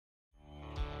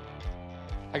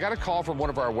I got a call from one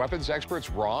of our weapons experts,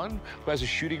 Ron, who has a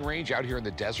shooting range out here in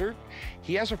the desert.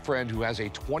 He has a friend who has a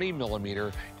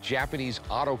 20mm Japanese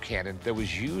autocannon that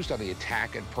was used on the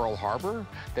attack in Pearl Harbor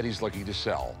that he's looking to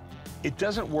sell. It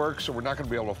doesn't work, so we're not going to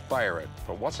be able to fire it.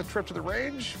 But what's a trip to the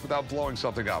range without blowing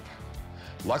something up?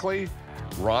 Luckily,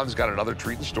 Ron's got another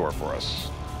treat in store for us.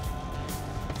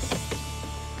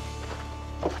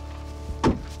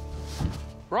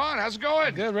 Ron, how's it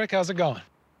going? Good, Rick. How's it going?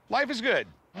 Life is good.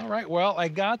 All right. Well, I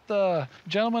got the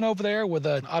gentleman over there with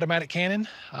an automatic cannon.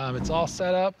 It's all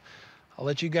set up. I'll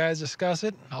let you guys discuss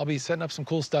it. I'll be setting up some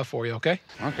cool stuff for you, okay?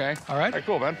 Okay. All right? All right,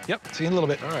 cool, man. Yep. See you in a little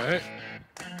bit. All right.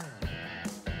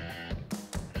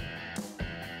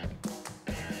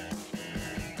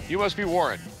 You must be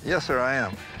Warren. Yes, sir, I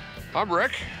am. I'm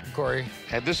Rick. Corey.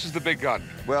 And this is the big gun.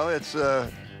 Well, it's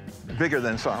bigger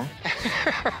than some.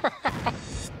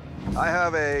 I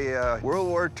have a World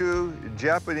War II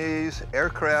Japanese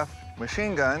aircraft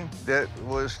machine gun that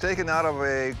was taken out of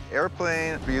an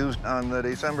airplane used on the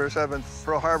December 7th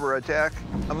Pearl Harbor attack.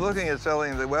 I'm looking at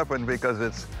selling the weapon because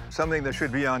it's something that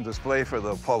should be on display for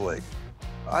the public.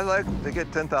 I'd like to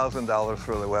get $10,000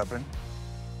 for the weapon.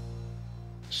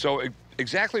 So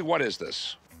exactly what is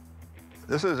this?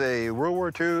 This is a World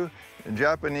War II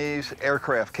Japanese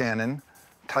aircraft cannon,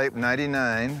 Type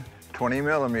 99,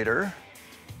 20mm.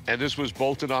 And this was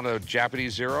bolted on a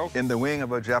Japanese Zero? In the wing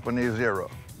of a Japanese Zero.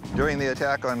 During the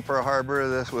attack on Pearl Harbor,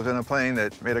 this was in a plane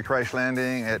that made a crash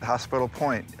landing at Hospital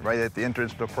Point, right at the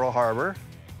entrance to Pearl Harbor.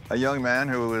 A young man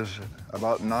who was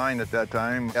about 9 at that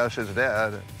time asked his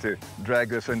dad to drag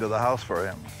this into the house for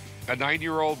him. A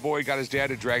 9-year-old boy got his dad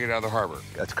to drag it out of the harbor.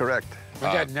 That's correct.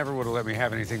 My dad never would have let me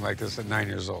have anything like this at 9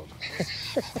 years old.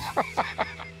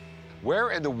 Where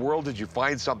in the world did you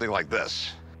find something like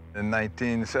this? In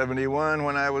 1971,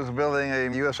 when I was building a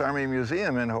U.S. Army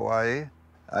museum in Hawaii,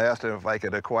 I asked him if I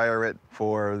could acquire it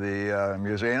for the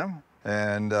museum,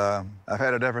 and I've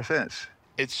had it ever since.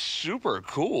 It's super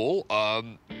cool. How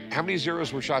many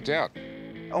Zeros were shot down?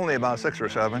 Only about 6 or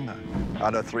 7,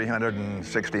 out of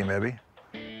 360 maybe.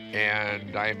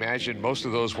 And I imagine most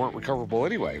of those weren't recoverable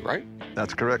anyway, right?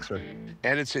 That's correct, sir.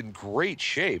 And it's in great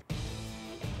shape.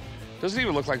 Doesn't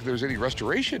even look like there's any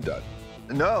restoration done.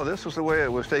 No, this was the way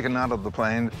it was taken out of the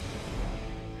plane.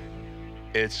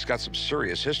 It's got some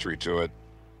serious history to it.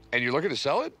 And you're looking to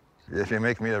sell it? If you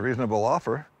make me a reasonable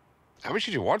offer. How much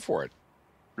did you want for it?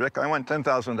 Rick, I want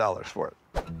 $10,000 for it.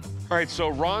 All right, so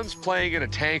Ron's playing in a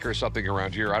tank or something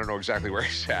around here. I don't know exactly where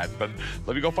he's at, but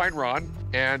let me go find Ron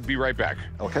and be right back.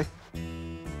 Okay.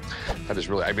 That is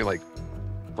really, I mean, like,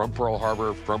 from Pearl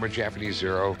Harbor, from a Japanese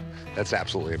Zero, that's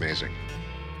absolutely amazing.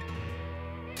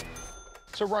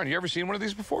 So, Ron, you ever seen one of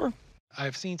these before?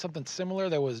 I've seen something similar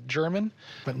that was German,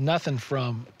 but nothing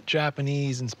from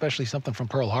Japanese, and especially something from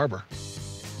Pearl Harbor.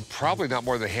 Probably not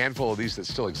more than a handful of these that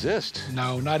still exist.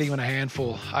 No, not even a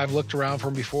handful. I've looked around for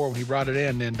him before when he brought it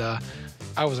in, and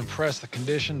I was impressed. The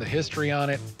condition, the history on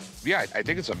it. Yeah, I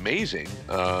think it's amazing.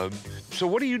 So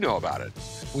what do you know about it?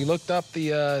 We looked up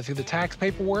through the tax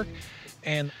paperwork,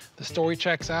 and the story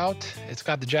checks out. It's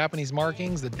got the Japanese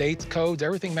markings, the dates, codes,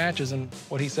 everything matches in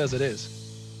what he says it is.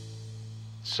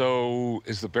 So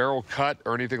is the barrel cut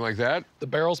or anything like that? The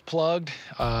barrel's plugged.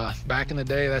 Back in the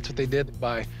day, that's what they did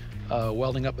by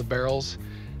welding up the barrels.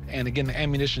 And again, the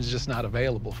ammunition is just not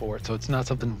available for it, so it's not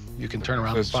something you can turn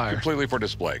around and fire. It's completely for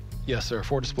display? Yes, sir,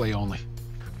 for display only.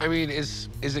 I mean, is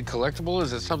it collectible?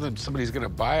 Is it something somebody's gonna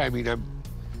buy? I mean,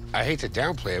 I hate to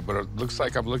downplay it, but it looks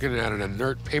like I'm looking at an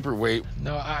inert paperweight.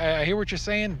 No, I hear what you're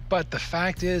saying, but the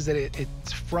fact is that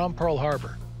it's from Pearl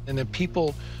Harbor, and that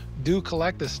people do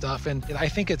collect this stuff, and I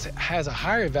think it has a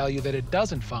higher value that it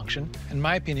doesn't function. In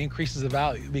my opinion, increases the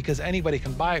value because anybody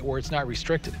can buy it where it's not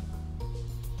restricted.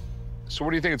 So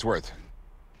what do you think it's worth?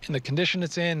 In the condition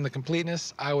it's in, the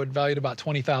completeness, I would value it about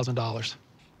 $20,000.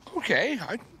 Okay,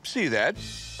 I see that.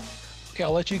 Okay,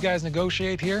 I'll let you guys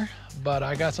negotiate here, but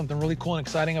I got something really cool and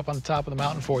exciting up on the top of the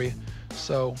mountain for you.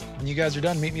 So when you guys are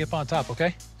done, meet me up on top,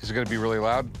 okay? Is it gonna be really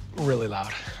loud? Really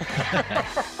loud.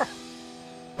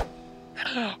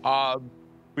 Will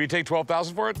you take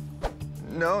 $12,000 for it?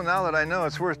 No, now that I know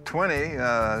it's worth 20,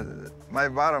 my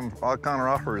bottom counter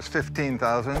offer is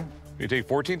 $15,000. You take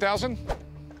 $14,000?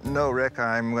 No, Rick,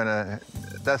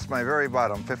 that's my very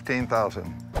bottom,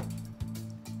 $15,000.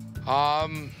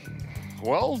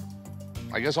 Well,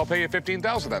 I guess I'll pay you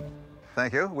 $15,000 then.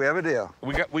 Thank you, we have a deal.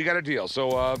 We got a deal.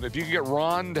 So if you can get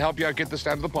Ron to help you out get this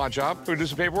down to the pawn shop, we'll do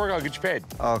some paperwork, I'll get you paid.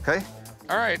 Okay.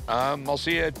 All right, I'll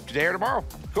see you today or tomorrow.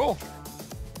 Cool.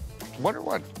 Wonder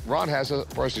what Ron has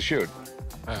for us to shoot.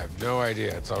 I have no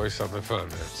idea. It's always something fun,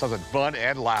 man. Something fun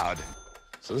and loud.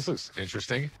 So this looks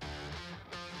interesting.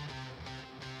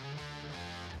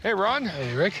 Hey, Ron.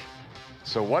 Hey, Rick.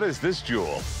 So what is this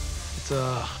jewel? It's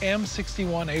a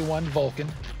M61A1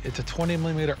 Vulcan. It's a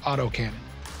 20mm autocannon.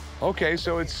 Okay,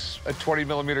 so it's a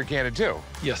 20mm cannon too.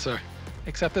 Yes, sir.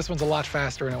 Except this one's a lot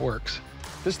faster and it works.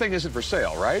 This thing isn't for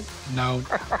sale, right? No.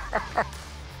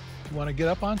 You want to get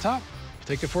up on top?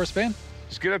 Take it for a spin?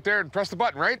 Just get up there and press the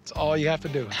button, right? It's all you have to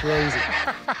do. It's real easy.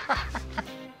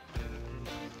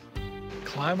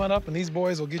 Climb on up and these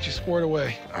boys will get you squared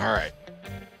away. All right.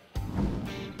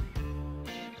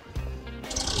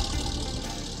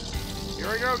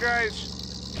 Here we go, guys.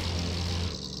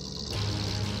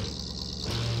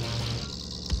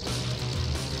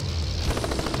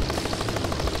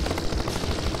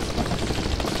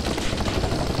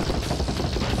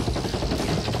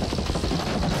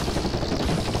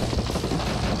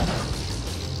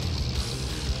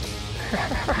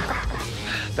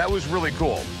 That was really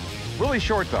cool. Really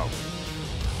short, though.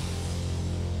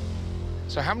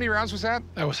 So how many rounds was that?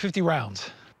 That was 50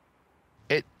 rounds.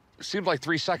 It seemed like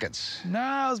 3 seconds. No,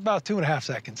 it was about 2.5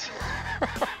 seconds.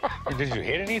 Did you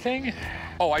hit anything?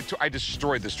 Oh, I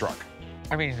destroyed this truck.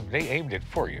 I mean, they aimed it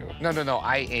for you. No,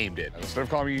 I aimed it. Instead of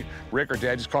calling me Rick or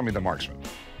Dad, just call me the marksman.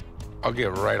 I'll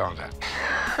get right on that.